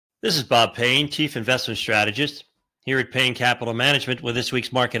This is Bob Payne, Chief Investment Strategist, here at Payne Capital Management with this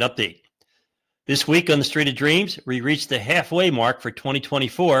week's market update. This week on the Street of Dreams, we reached the halfway mark for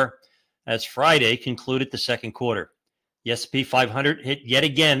 2024 as Friday concluded the second quarter. The S&P 500 hit yet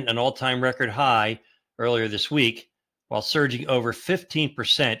again an all-time record high earlier this week, while surging over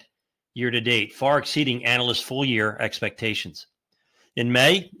 15% year-to-date, far exceeding analysts' full-year expectations. In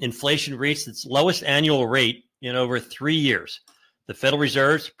May, inflation reached its lowest annual rate in over 3 years. The Federal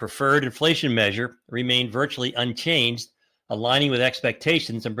Reserve's preferred inflation measure remained virtually unchanged, aligning with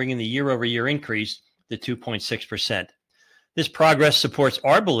expectations and bringing the year-over-year increase to 2.6%. This progress supports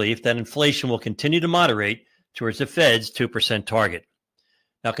our belief that inflation will continue to moderate towards the Fed's 2% target.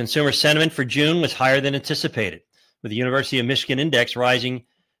 Now, consumer sentiment for June was higher than anticipated, with the University of Michigan index rising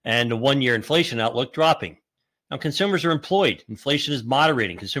and the one-year inflation outlook dropping. Now, consumers are employed. Inflation is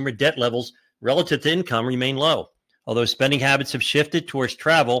moderating. Consumer debt levels relative to income remain low. Although spending habits have shifted towards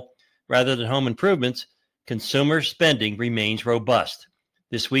travel rather than home improvements, consumer spending remains robust.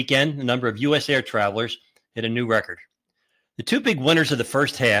 This weekend, the number of U.S. air travelers hit a new record. The two big winners of the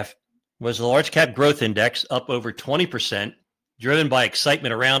first half was the large cap growth index, up over 20%, driven by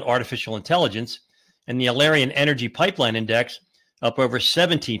excitement around artificial intelligence, and the Alerian Energy Pipeline Index, up over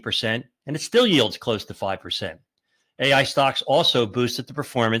 17%, and it still yields close to 5%. AI stocks also boosted the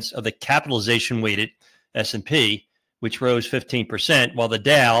performance of the capitalization-weighted S&P, which rose 15%, while the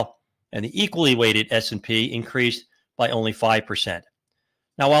Dow and the equally weighted S&P increased by only 5%.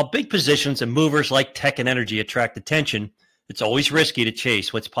 Now, while big positions and movers like tech and energy attract attention, it's always risky to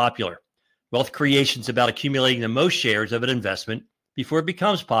chase what's popular. Wealth creation is about accumulating the most shares of an investment before it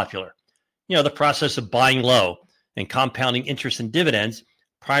becomes popular. The process of buying low and compounding interest and dividends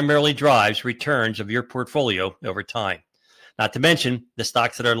primarily drives returns of your portfolio over time. Not to mention, the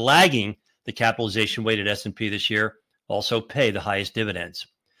stocks that are lagging the capitalization-weighted S&P this year also pay the highest dividends.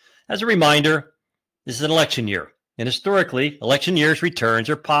 As a reminder, this is an election year, and historically, election years' returns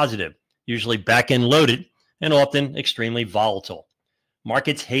are positive, usually back-end loaded, and often extremely volatile.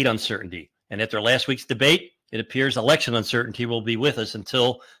 Markets hate uncertainty, and after last week's debate, it appears election uncertainty will be with us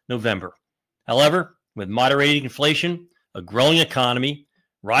until November. However, with moderating inflation, a growing economy,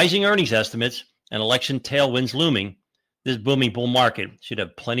 rising earnings estimates, and election tailwinds looming, this booming bull market should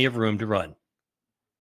have plenty of room to run.